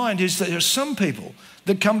keep in mind is that there are some people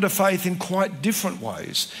that come to faith in quite different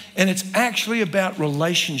ways. And it's actually about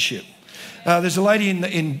relationship. There's a lady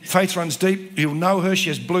in Faith Runs Deep. You'll know her. She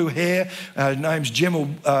has blue hair. Her name's Gemma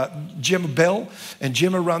Bell. And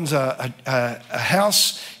Gemma runs a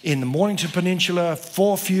house in the Mornington Peninsula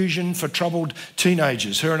for fusion for troubled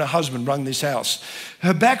teenagers. Her and her husband run this house.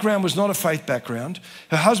 Her background was not a faith background.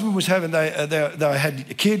 Her husband was they had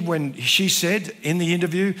a kid when she said in the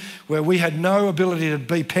interview where we had no ability to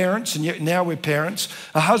be parents, and yet now we're parents.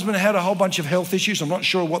 Her husband had a whole bunch of health issues. I'm not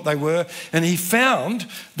sure what they were. And he found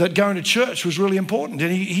that going to church was really important.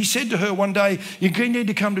 And he said to her one day, you need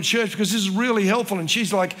to come to church because this is really helpful. And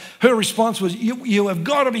she's like, her response was, you have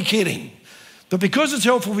got to be kidding. But because it's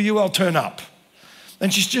helpful for you, I'll turn up.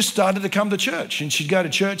 And she's just started to come to church. And she'd go to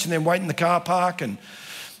church and then wait in the car park. And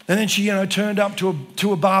then she, turned up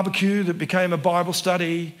to a barbecue that became a Bible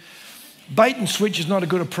study. Bait and switch is not a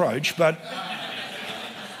good approach, but...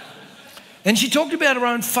 And she talked about her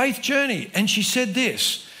own faith journey. And she said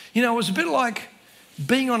this, it was a bit like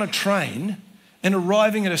being on a train and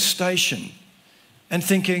arriving at a station and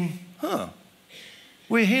thinking,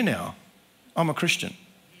 we're here now. I'm a Christian.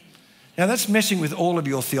 Now that's messing with all of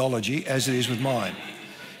your theology as it is with mine,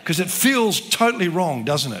 because it feels totally wrong,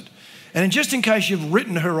 doesn't it? And just in case you've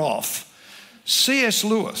written her off, C.S.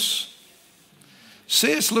 Lewis,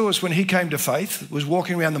 when he came to faith, was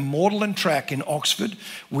walking around the Magdalen track in Oxford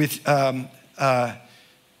with Tolkien,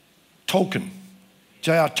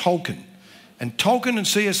 J.R. Tolkien. And Tolkien and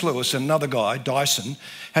C.S. Lewis and another guy, Dyson,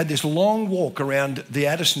 had this long walk around the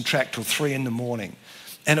Addison track till 3 a.m.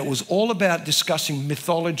 And it was all about discussing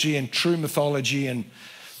mythology and true mythology. And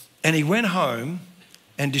he went home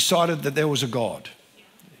and decided that there was a God,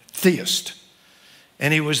 theist.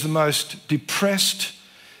 And he was the most depressed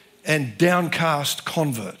and downcast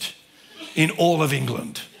convert in all of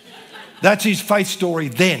England. That's his faith story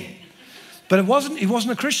then. But he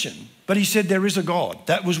wasn't a Christian. But he said there is a God.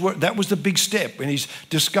 That was the big step in his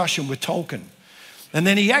discussion with Tolkien. And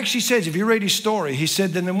then he actually says, if you read his story, he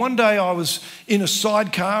said, then one day I was in a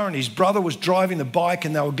sidecar and his brother was driving the bike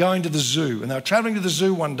and they were going to the zoo. And they were traveling to the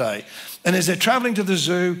zoo one day. And as they're traveling to the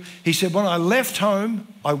zoo, he said, when I left home,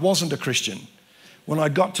 I wasn't a Christian. When I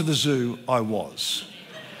got to the zoo, I was.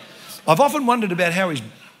 I've often wondered about how his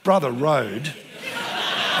brother rode.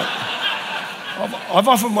 I've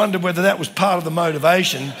often wondered whether that was part of the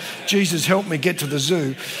motivation. Jesus helped me get to the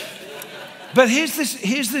zoo. But here's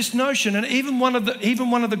this notion, and even one of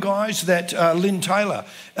the guys that Lynn Taylor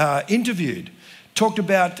interviewed talked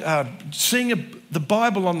about seeing the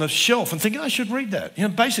Bible on the shelf and thinking, I should read that.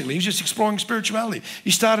 Basically, he was just exploring spirituality.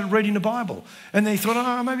 He started reading the Bible, and then he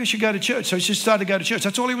thought, maybe I should go to church. So he just started to go to church.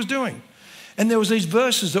 That's all he was doing. And there was these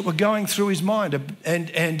verses that were going through his mind.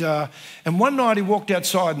 And one night he walked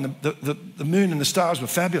outside, and the moon and the stars were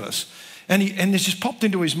fabulous. And this just popped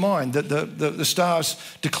into his mind that the stars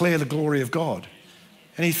declare the glory of God.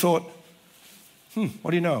 And he thought,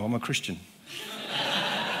 what do you know? I'm a Christian.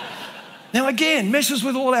 Now again, messes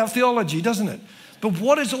with all our theology, doesn't it? But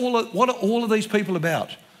what are all of these people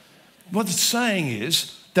about? What it's saying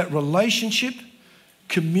is that relationship,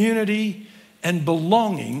 community, and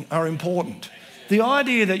belonging are important. The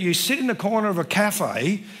idea that you sit in the corner of a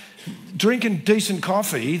cafe drinking decent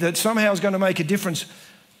coffee that somehow is going to make a difference,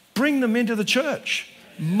 bring them into the church.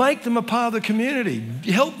 Make them a part of the community.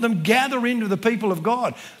 Help them gather into the people of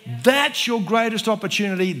God. That's your greatest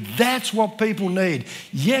opportunity. That's what people need.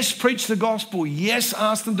 Yes, preach the gospel. Yes,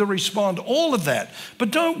 ask them to respond. All of that.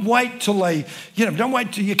 But don't wait till don't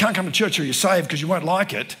wait till you can't come to church or you're saved because you won't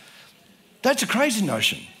like it. That's a crazy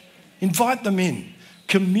notion. Invite them in.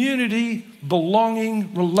 Community,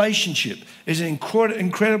 belonging, relationship is an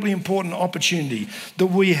incredibly important opportunity that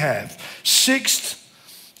we have. Sixth,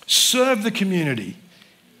 serve the community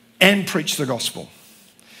and preach the gospel.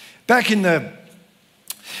 Back in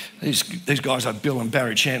these guys like Bill and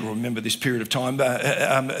Barry Chant will remember this period of time.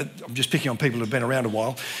 I'm just picking on people who've been around a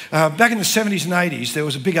while. Back in the 70s and 80s, there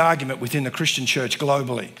was a big argument within the Christian church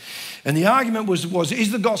globally. And the argument was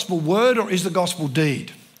is the gospel word or is the gospel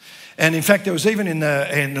deed? And in fact, there was even in the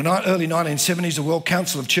early 1970s, the World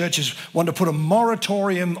Council of Churches wanted to put a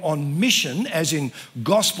moratorium on mission, as in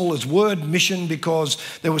gospel as word mission, because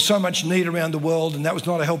there was so much need around the world, and that was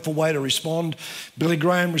not a helpful way to respond. Billy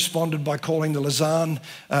Graham responded by calling the Lausanne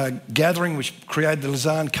Gathering, which created the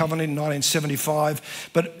Lausanne Covenant in 1975.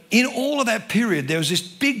 But in all of that period, there was this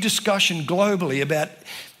big discussion globally about,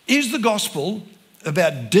 is the gospel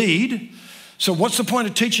about deed? So what's the point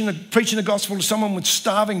of preaching the gospel to someone with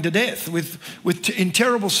starving to death, in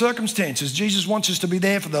terrible circumstances? Jesus wants us to be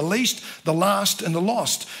there for the least, the last, and the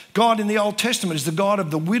lost. God in the Old Testament is the God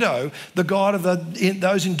of the widow, the God of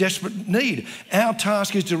those in desperate need. Our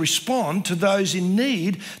task is to respond to those in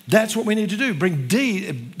need. That's what we need to do. Bring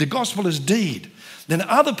deed. The gospel is deed. Then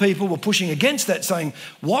other people were pushing against that, saying,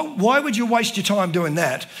 why would you waste your time doing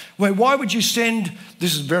that? Why would you send,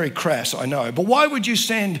 this is very crass, I know, but why would you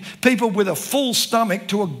send people with a full stomach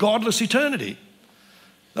to a godless eternity?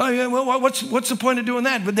 Oh, yeah, well, what's the point of doing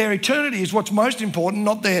that? But their eternity is what's most important,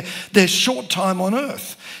 not their short time on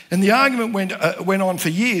earth. And the argument went on for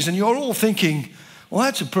years, and you're all thinking, well,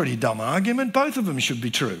 that's a pretty dumb argument. Both of them should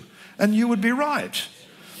be true. And you would be right.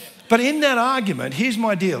 But in that argument, here's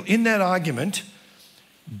my deal. In that argument,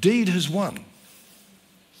 deed has won.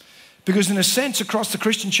 Because in a sense, across the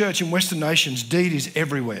Christian church in Western nations, deed is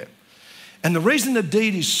everywhere. And the reason that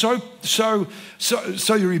deed is so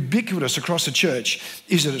ubiquitous across the church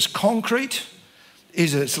is that it's concrete,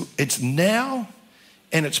 is that it's now,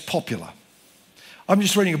 and it's popular. I'm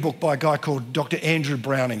just reading a book by a guy called Dr. Andrew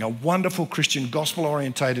Browning, a wonderful Christian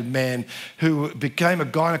gospel-orientated man who became a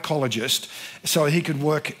gynecologist so he could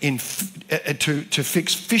work to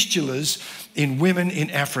fix fistulas in women in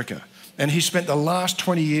Africa. And he spent the last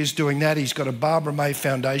 20 years doing that. He's got a Barbara May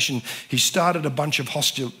Foundation. He started a bunch of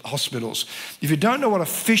hospitals. If you don't know what a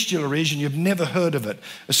fistula is and you've never heard of it,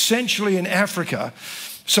 essentially in Africa,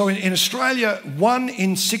 so in Australia, 1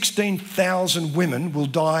 in 16,000 women will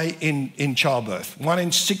die in childbirth. 1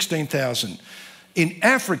 in 16,000. In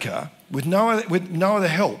Africa, with no other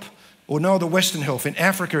help or no other Western help, in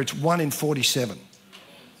Africa it's 1 in 47.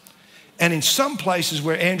 And in some places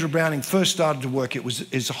where Andrew Browning first started to work, it was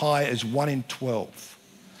as high as 1 in 12.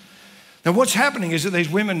 Now what's happening is that these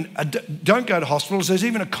women don't go to hospitals. There's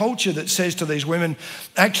even a culture that says to these women,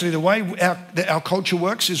 actually the way our culture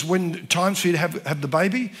works is when time's for you to have the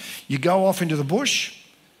baby, you go off into the bush,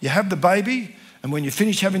 you have the baby, and when you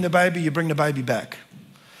finish having the baby, you bring the baby back.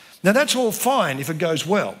 Now that's all fine if it goes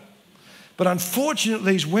well. But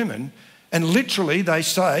unfortunately these women, and literally they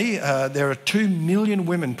say there are 2 million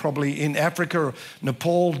women probably in Africa,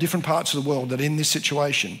 Nepal, different parts of the world that are in this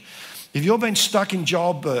situation. If you've been stuck in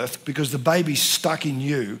childbirth because the baby's stuck in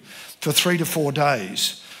you for 3 to 4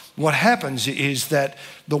 days, what happens is that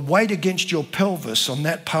the weight against your pelvis on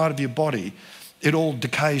that part of your body, it all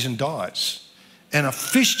decays and dies. and a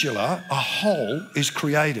fistula, a hole, is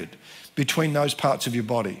created between those parts of your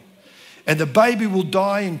body. And the baby will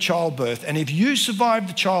die in childbirth. And if you survive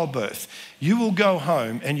the childbirth, you will go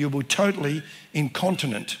home and you will be totally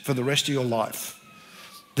incontinent for the rest of your life.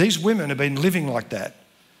 These women have been living like that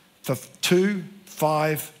for 2,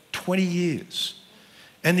 5, 20 years.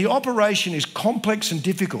 And the operation is complex and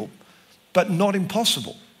difficult, but not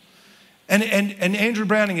impossible. And Andrew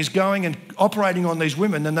Browning is going and operating on these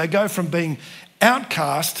women, and they go from being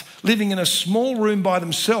outcast, living in a small room by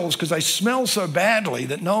themselves because they smell so badly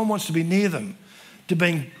that no one wants to be near them, to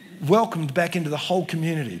being welcomed back into the whole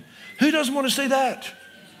community. Who doesn't want to see that?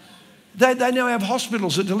 They now have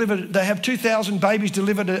hospitals that deliver, they have 2,000 babies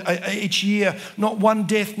delivered each year, not one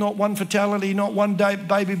death, not one fatality, not one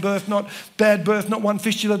baby birth, not bad birth, not one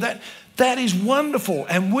fistula. That is wonderful,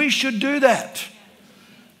 and we should do that.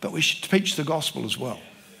 But we should teach the gospel as well.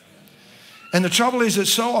 And the trouble is that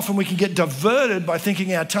so often we can get diverted by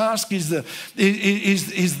thinking our task is the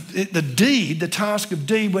deed, the task of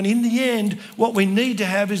deed, when in the end, what we need to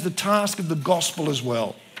have is the task of the gospel as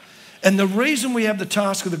well. And the reason we have the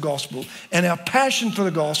task of the gospel and our passion for the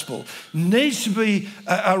gospel needs to be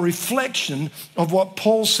a reflection of what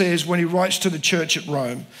Paul says when he writes to the church at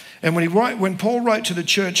Rome. And when Paul wrote to the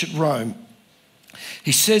church at Rome,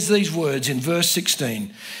 he says these words in verse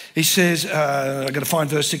 16. He says, I've got to find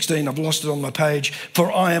verse 16, I've lost it on my page.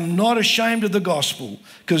 For I am not ashamed of the gospel,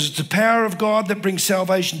 because it's the power of God that brings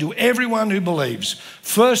salvation to everyone who believes.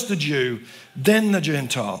 First the Jew, then the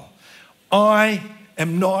Gentile. I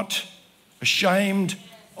am not ashamed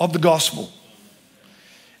of the gospel.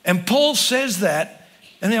 And Paul says that.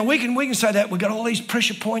 And now we can say that. We've got all these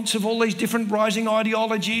pressure points of all these different rising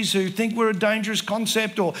ideologies who think we're a dangerous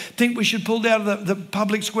concept or think we should pull out of the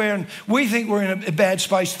public square, and we think we're in a bad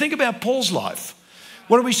space. Think about Paul's life.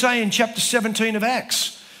 What do we say in chapter 17 of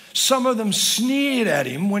Acts? Some of them sneered at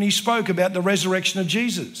him when he spoke about the resurrection of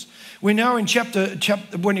Jesus. We know in chapter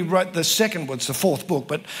when he wrote the second, well, it's the fourth book,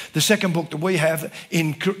 but the second book that we have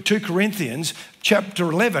in 2 Corinthians,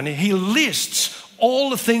 chapter 11, he lists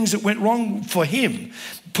all the things that went wrong for him.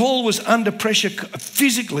 Paul was under pressure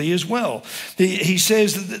physically as well. He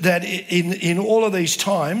says that in all of these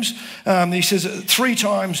times, he says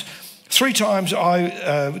 5 times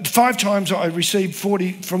I received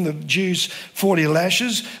 40 from the Jews, 40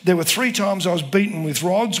 lashes. There were 3 times I was beaten with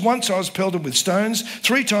rods. Once I was pelted with stones.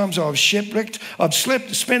 3 times I was shipwrecked. I've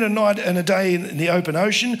spent a night and a day in the open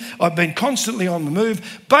ocean. I've been constantly on the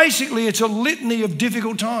move. Basically, it's a litany of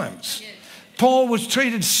difficult times. Paul was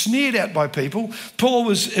sneered at by people. Paul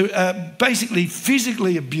was basically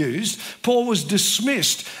physically abused. Paul was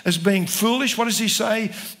dismissed as being foolish. What does he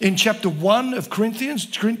say in chapter 1 of Corinthians?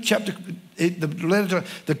 The letter to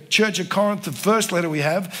the church of Corinth, the first letter we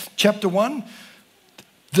have, chapter 1.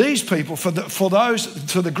 These people, for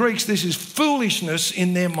the Greeks, this is foolishness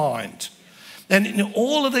in their mind. And in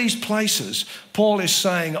all of these places, Paul is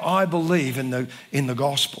saying, I believe in the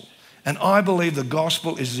gospel. And I believe the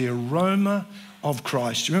gospel is the aroma of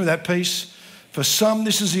Christ. Do you remember that piece? For some,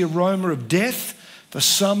 this is the aroma of death. For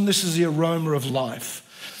some, this is the aroma of life.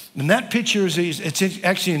 And that picture it's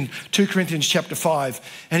actually in 2 Corinthians chapter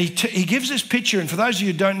 5. And he gives this picture, and for those of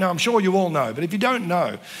you who don't know, I'm sure you all know, but if you don't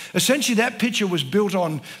know, essentially that picture was built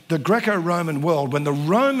on the Greco-Roman world. When the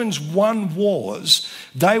Romans won wars,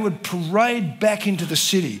 they would parade back into the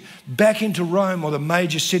city, back into Rome or the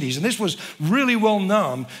major cities. And this was really well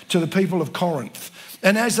known to the people of Corinth.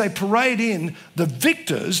 And as they parade in, the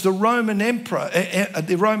victors, the Roman emperor,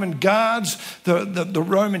 the Roman guards, the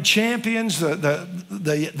Roman champions,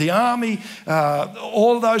 the army,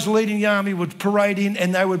 all of those leading the army would parade in,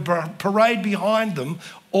 and they would parade behind them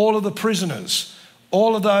all of the prisoners,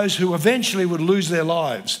 all of those who eventually would lose their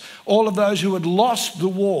lives, all of those who had lost the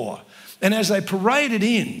war. And as they paraded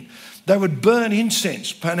in, they would burn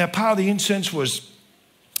incense. Now, part of the incense was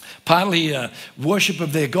partly worship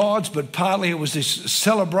of their gods, but partly it was this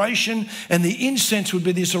celebration, and the incense would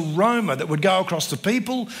be this aroma that would go across the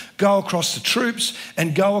people, go across the troops,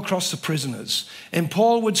 and go across the prisoners. And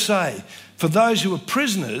Paul would say, for those who were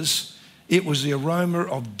prisoners, it was the aroma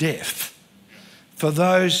of death. For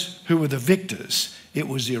those who were the victors, it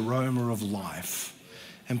was the aroma of life.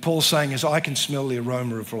 And Paul's saying is, I can smell the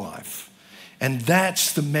aroma of life. And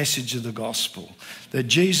that's the message of the gospel, that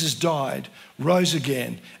Jesus died, rose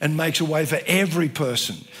again, and makes a way for every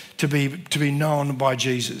person to be known by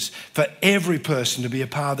Jesus, for every person to be a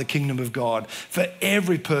part of the kingdom of God, for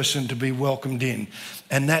every person to be welcomed in.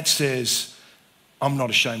 And that says, I'm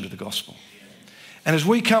not ashamed of the gospel. And as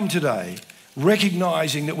we come today,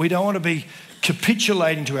 recognizing that we don't want to be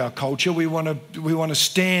capitulating to our culture. We want to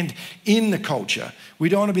stand in the culture. We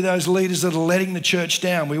don't want to be those leaders that are letting the church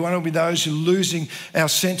down. We want to be those who are losing our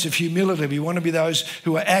sense of humility. We want to be those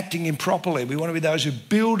who are acting improperly. We want to be those who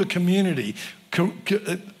build a community,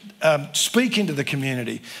 speak into the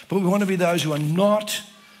community. But we want to be those who are not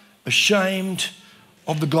ashamed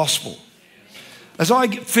of the gospel. As I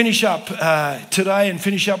finish up today and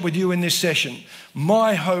finish up with you in this session,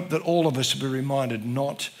 my hope that all of us will be reminded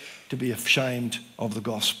not to be ashamed of the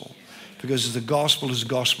gospel, because the gospel is a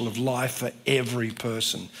gospel of life for every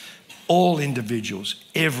person, all individuals,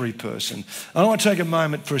 every person. And I want to take a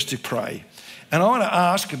moment for us to pray. And I want to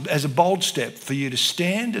ask, as a bold step, for you to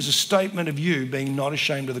stand as a statement of you being not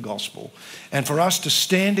ashamed of the gospel, and for us to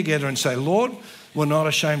stand together and say, Lord, we're not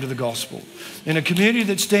ashamed of the gospel. In a community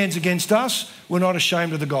that stands against us, we're not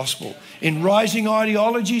ashamed of the gospel. In rising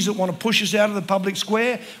ideologies that want to push us out of the public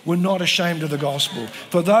square, we're not ashamed of the gospel.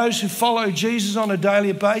 For those who follow Jesus on a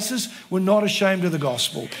daily basis, we're not ashamed of the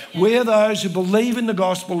gospel. We're those who believe in the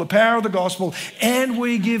gospel, the power of the gospel, and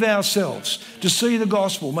we give ourselves to see the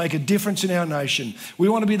gospel make a difference in our nation. We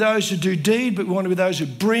want to be those who do deed, but we want to be those who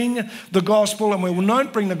bring the gospel, and we will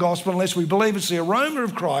not bring the gospel unless we believe it's the aroma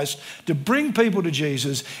of Christ to bring people to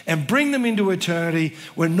Jesus and bring them into eternity.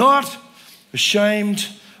 We're not ashamed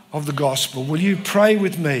of the gospel. Will you pray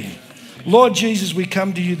with me? Lord Jesus, we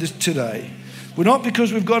come to you today. We're not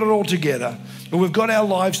because we've got it all together, but we've got our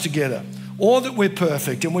lives together, or that we're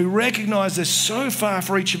perfect, and we recognize there's so far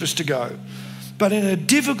for each of us to go. But in a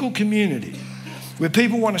difficult community where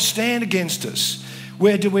people want to stand against us,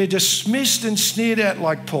 where we're dismissed and sneered at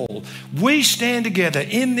like Paul, we stand together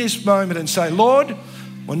in this moment and say, Lord,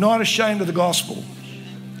 we're not ashamed of the gospel.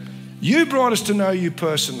 You brought us to know you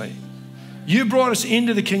personally. You brought us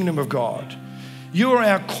into the kingdom of God. You are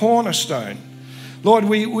our cornerstone. Lord,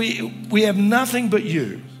 we have nothing but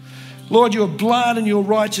you. Lord, your blood and your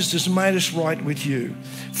righteousness made us right with you.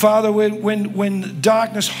 Father, when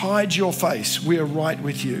darkness hides your face, we are right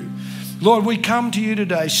with you. Lord, we come to you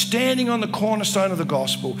today standing on the cornerstone of the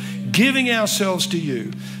gospel, giving ourselves to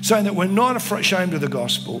you, saying that we're not ashamed of the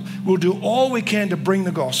gospel. We'll do all we can to bring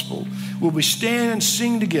the gospel. Will we stand and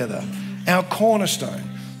sing together, our cornerstone?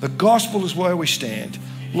 The gospel is where we stand.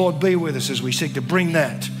 Lord, be with us as we seek to bring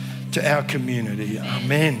that to our community.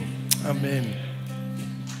 Amen. Amen.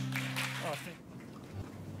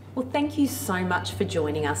 Well, thank you so much for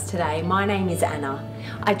joining us today. My name is Anna.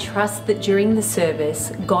 I trust that during the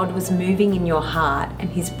service, God was moving in your heart and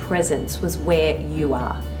his presence was where you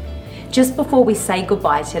are. Just before we say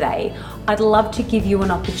goodbye today, I'd love to give you an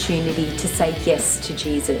opportunity to say yes to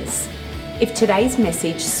Jesus. If today's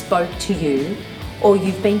message spoke to you, or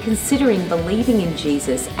you've been considering believing in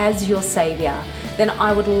Jesus as your Saviour, then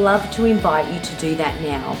I would love to invite you to do that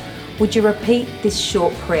now. Would you repeat this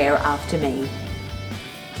short prayer after me?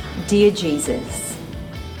 Dear Jesus,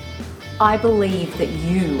 I believe that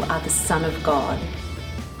you are the Son of God.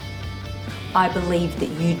 I believe that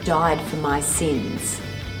you died for my sins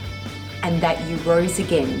and that you rose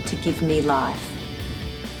again to give me life.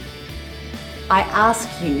 I ask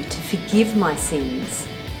you to forgive my sins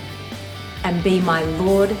and be my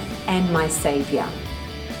Lord and my Saviour.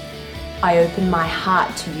 I open my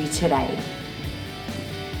heart to you today.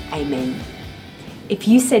 Amen. If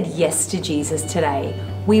you said yes to Jesus today,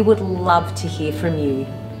 we would love to hear from you.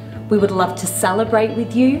 We would love to celebrate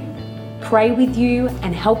with you, pray with you,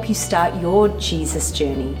 and help you start your Jesus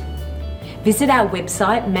journey. Visit our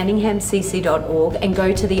website, manninghamcc.org, and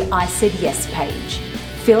go to the I Said Yes page.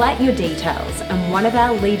 Fill out your details, and one of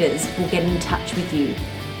our leaders will get in touch with you.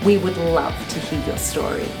 We would love to hear your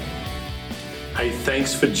story. Hey,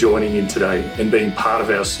 thanks for joining in today and being part of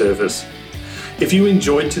our service. If you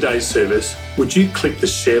enjoyed today's service, would you click the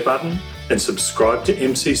share button and subscribe to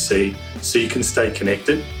MCC so you can stay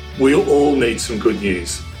connected? We all need some good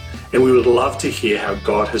news, and we would love to hear how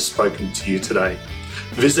God has spoken to you today.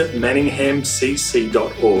 Visit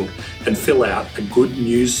manninghamcc.org and fill out a good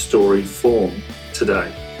news story form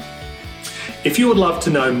today. If you would love to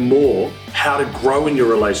know more how to grow in your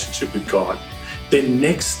relationship with God, then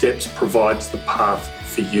Next Steps provides the path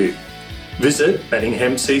for you. Visit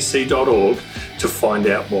manninghamcc.org to find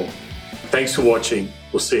out more. Thanks for watching.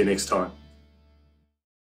 We'll see you next time.